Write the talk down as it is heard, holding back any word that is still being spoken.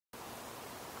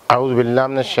اعوذ باللہ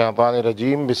من الشیطان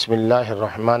الرجیم بسم اللہ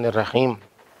الرحمن الرحیم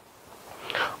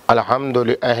الحمد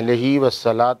لأہلہ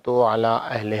والصلاة علی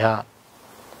اہلہا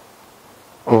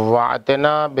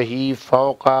وعتنا بہی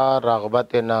فوق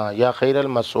رغبتنا یا خیر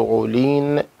المسؤولین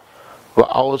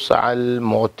واوسع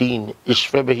المعطین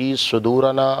اشف بہی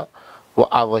صدورنا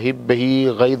واوہب بہی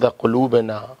غیظ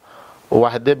قلوبنا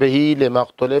وحد بہی لما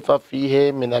اختلف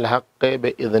فیہ من الحق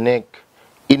باذنک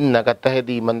انک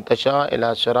تہدی من تشاء الی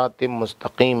صراط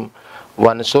مستقیم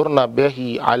وانصرنا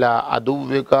بہی علی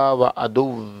عدوک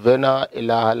وعدونا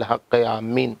الہ الحق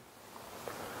آمین۔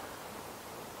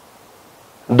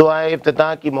 دعائے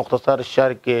افتتاح کی مختصر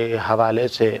شرح کے حوالے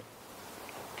سے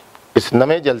اس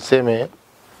نئے جلسے میں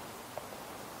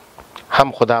ہم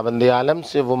خداوند عالم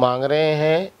سے وہ مانگ رہے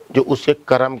ہیں جو اس کے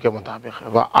کرم کے مطابق ہے۔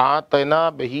 وَآتَيْنَا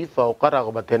بِهِ فَوْقَ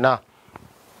رَغْبَتِنَا،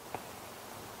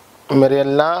 میرے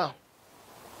اللہ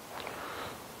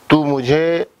تو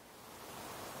مجھے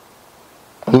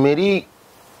میری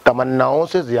تمناؤں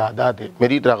سے زیادہ دے،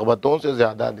 میری رغبتوں سے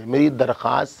زیادہ دے، میری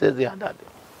درخواست سے زیادہ دے،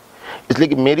 اس لیے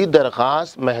کہ میری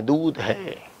درخواست محدود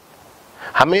ہے،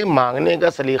 ہمیں مانگنے کا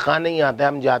سلیقہ نہیں آتا ہے۔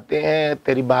 ہم جاتے ہیں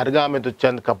تیری بارگاہ میں تو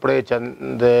چند کپڑے،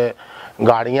 چند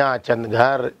گاڑیاں، چند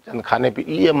گھر، چند کھانے پی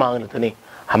یہ مانگ لیتے، نہیں،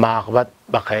 ہم عاقبت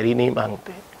بخیری نہیں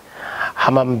مانگتے،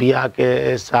 ہم انبیاء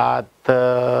کے ساتھ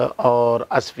اور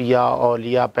اصفیاء،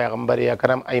 اولیاء، پیغمبر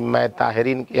اکرم، ائمہ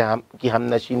طاہرین کی ہم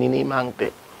نشینی نہیں مانگتے،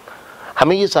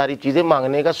 ہمیں یہ ساری چیزیں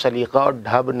مانگنے کا سلیقہ اور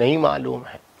ڈھب نہیں معلوم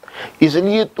ہے، اس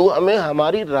لیے تو ہمیں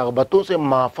ہماری رغبتوں سے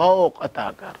مافوق عطا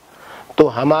کر، تو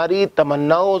ہماری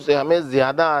تمناؤں سے ہمیں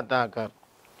زیادہ عطا کر۔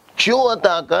 کیوں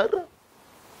عطا کر؟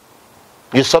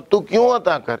 یہ سب تو کیوں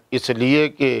عطا کر؟ اس لیے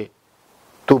کہ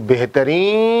تو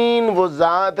بہترین وہ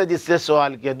ذات ہے جس سے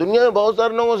سوال کیا۔ دنیا میں بہت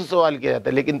سارے لوگوں سے سوال کیا جاتا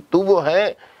ہے، لیکن تو وہ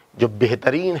ہے جو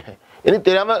بہترین ہے، یعنی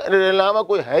تیرے علاوہ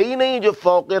کوئی ہے ہی نہیں جو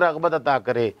فوق رغبت عطا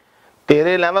کرے،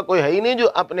 تیرے علاوہ کوئی ہے ہی نہیں جو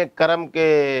اپنے کرم کے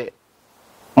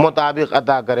مطابق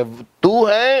عطا کرے، تو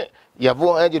ہے یا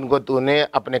وہ ہے جن کو تو نے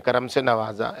اپنے کرم سے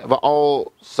نوازا ہے۔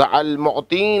 وَأَوْسَعَ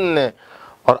الْمُعْطِينَ،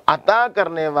 اور عطا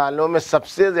کرنے والوں میں سب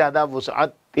سے زیادہ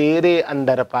وسعت تیرے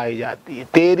اندر پائی جاتی ہے،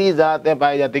 تیری ذاتیں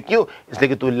پائی جاتی ہیں۔ کیوں؟ اس لیے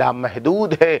کہ تو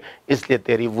لامحدود ہے، اس لیے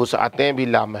تیری وسعتیں بھی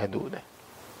لامحدود ہیں۔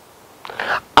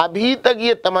 ابھی تک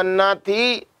یہ تمنا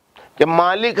تھی کہ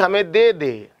مالک ہمیں دے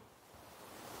دے،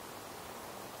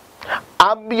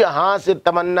 اب یہاں سے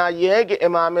تمنا یہ ہے کہ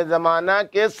امام زمانہ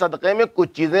کے صدقے میں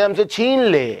کچھ چیزیں ہم سے چھین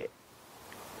لے،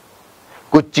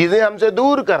 کچھ چیزیں ہم سے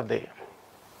دور کر دے۔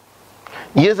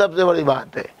 یہ سب سے بڑی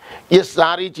بات ہے۔ یہ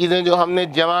ساری چیزیں جو ہم نے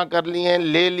جمع کر لی ہیں،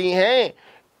 لے لی ہیں،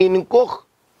 ان کو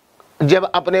جب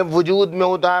اپنے وجود میں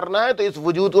اتارنا ہے تو اس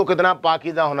وجود کو کتنا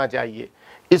پاکیزہ ہونا چاہیے،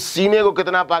 اس سینے کو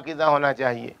کتنا پاکیزہ ہونا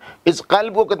چاہیے، اس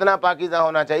قلب کو کتنا پاکیزہ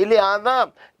ہونا چاہیے۔ لہذا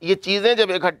یہ چیزیں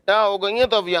جب اکٹھا ہو گئی ہیں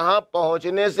تو اب یہاں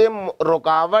پہنچنے سے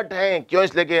رکاوٹ ہے۔ کیوں؟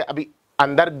 اس لیے کہ ابھی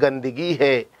اندر گندگی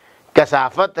ہے،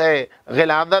 کثافت ہے،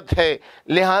 غلاظت ہے،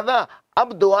 لہذا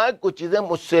اب دعائیں کچھ چیزیں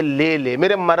مجھ سے لے لے،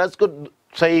 میرے مرض کو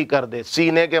صحیح کر دے،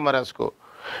 سینے کے مرض کو۔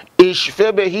 اشف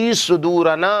بہی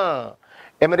صدورنا،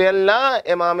 اے میرے اللہ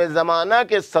امام زمانہ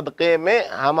کے صدقے میں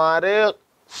ہمارے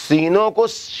سینوں کو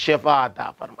شفا عطا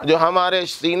فرما، جو ہمارے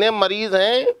سینے مریض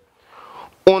ہیں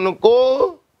ان کو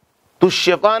تو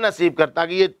شفا نصیب کر،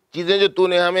 تاکہ یہ چیزیں جو تو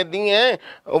نے ہمیں دی ہیں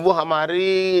وہ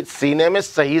ہماری سینے میں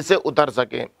صحیح سے اتر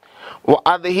سکیں۔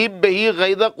 وَأَذْهِبْ بِهِ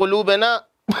غَيْظَ قُلُوبِنَا،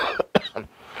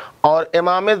 اور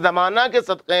امام زمانہ کے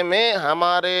صدقے میں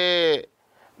ہمارے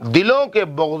دلوں کے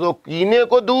بغض و کینے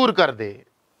کو دور کر دے،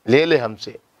 لے لے ہم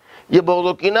سے یہ بغض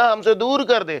و کینہ ہم سے دور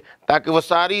کر دے، تاکہ وہ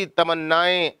ساری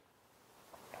تمنائیں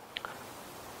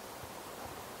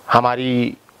ہماری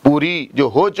پوری جو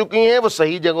ہو چکی ہیں وہ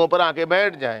صحیح جگہوں پر آ کے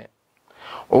بیٹھ جائیں۔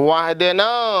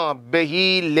 وَاهْدِنَا بِهِ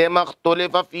لِمَا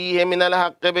اخْتُلِفَ فِيهِ مِنَ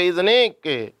الْحَقِّ بِإِذْنِكَ،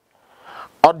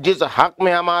 اور جس حق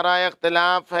میں ہمارا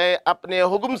اختلاف ہے اپنے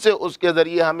حکم سے اس کے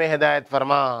ذریعے ہمیں ہدایت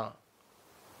فرما۔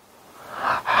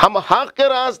 ہم حق کے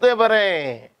راستے پر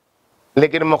ہیں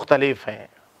لیکن مختلف ہیں،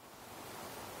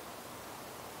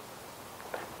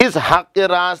 اس حق کے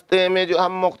راستے میں جو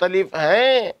ہم مختلف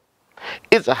ہیں،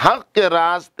 اس حق کے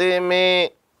راستے میں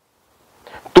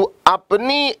تو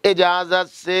اپنی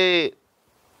اجازت سے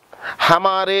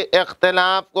ہمارے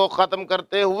اختلاف کو ختم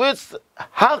کرتے ہوئے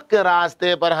حق کے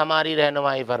راستے پر ہماری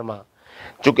رہنمائی فرما۔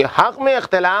 چونکہ حق میں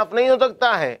اختلاف نہیں ہو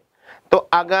سکتا ہے، تو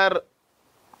اگر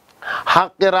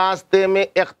حق کے راستے میں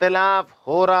اختلاف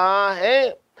ہو رہا ہے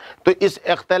تو اس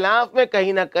اختلاف میں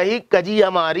کہیں نہ کہیں کجی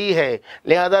ہماری ہے،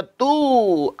 لہذا تو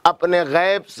اپنے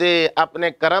غیب سے،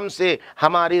 اپنے کرم سے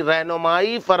ہماری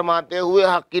رہنمائی فرماتے ہوئے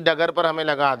حق کی ڈگر پر ہمیں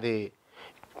لگا دے۔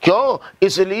 کیوں؟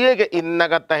 اس لیے کہ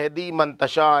انک تہدی من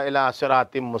تشاء الی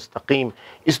صراط مستقیم،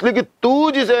 اس لیے کہ تو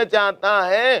جسے چاہتا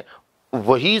ہے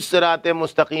وہی صراط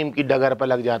مستقیم کی ڈگر پہ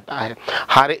لگ جاتا ہے،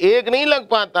 ہر ایک نہیں لگ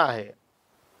پاتا ہے،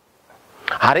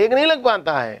 ہر ایک نہیں لگ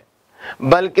پاتا ہے،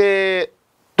 بلکہ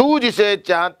تو جسے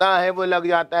چاہتا ہے وہ لگ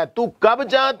جاتا ہے۔ تو کب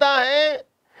چاہتا ہے؟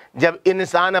 جب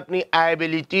انسان اپنی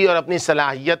ایبلٹی اور اپنی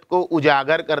صلاحیت کو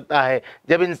اجاگر کرتا ہے،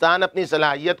 جب انسان اپنی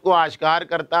صلاحیت کو آشکار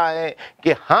کرتا ہے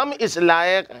کہ ہم اس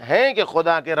لائق ہیں کہ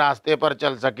خدا کے راستے پر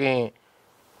چل سکیں،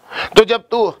 تو جب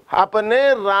تو اپنے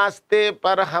راستے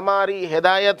پر ہماری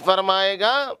ہدایت فرمائے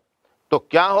گا تو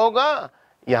کیا ہوگا؟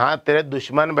 یہاں تیرے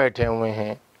دشمن بیٹھے ہوئے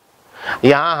ہیں،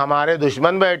 یہاں ہمارے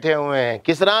دشمن بیٹھے ہوئے ہیں،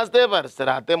 کس راستے پر؟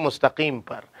 صراط مستقیم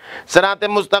پر۔ صراط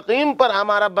مستقیم پر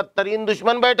ہمارا بدترین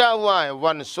دشمن بیٹھا ہوا ہے،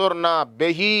 وَانْصُرْنَا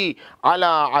بِهِ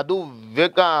عَلَىٰ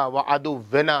عَدُوِّكَ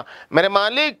وَعَدُوِّنَا۔ میرے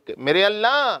مالک، میرے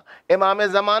اللہ، امام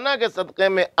زمانہ کے صدقے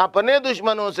میں اپنے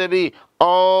دشمنوں سے بھی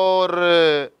اور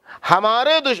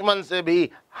ہمارے دشمن سے بھی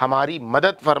ہماری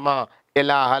مدد فرما،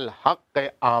 الہ الحق،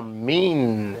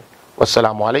 آمین۔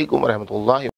 والسلام علیکم ورحمۃ اللہ۔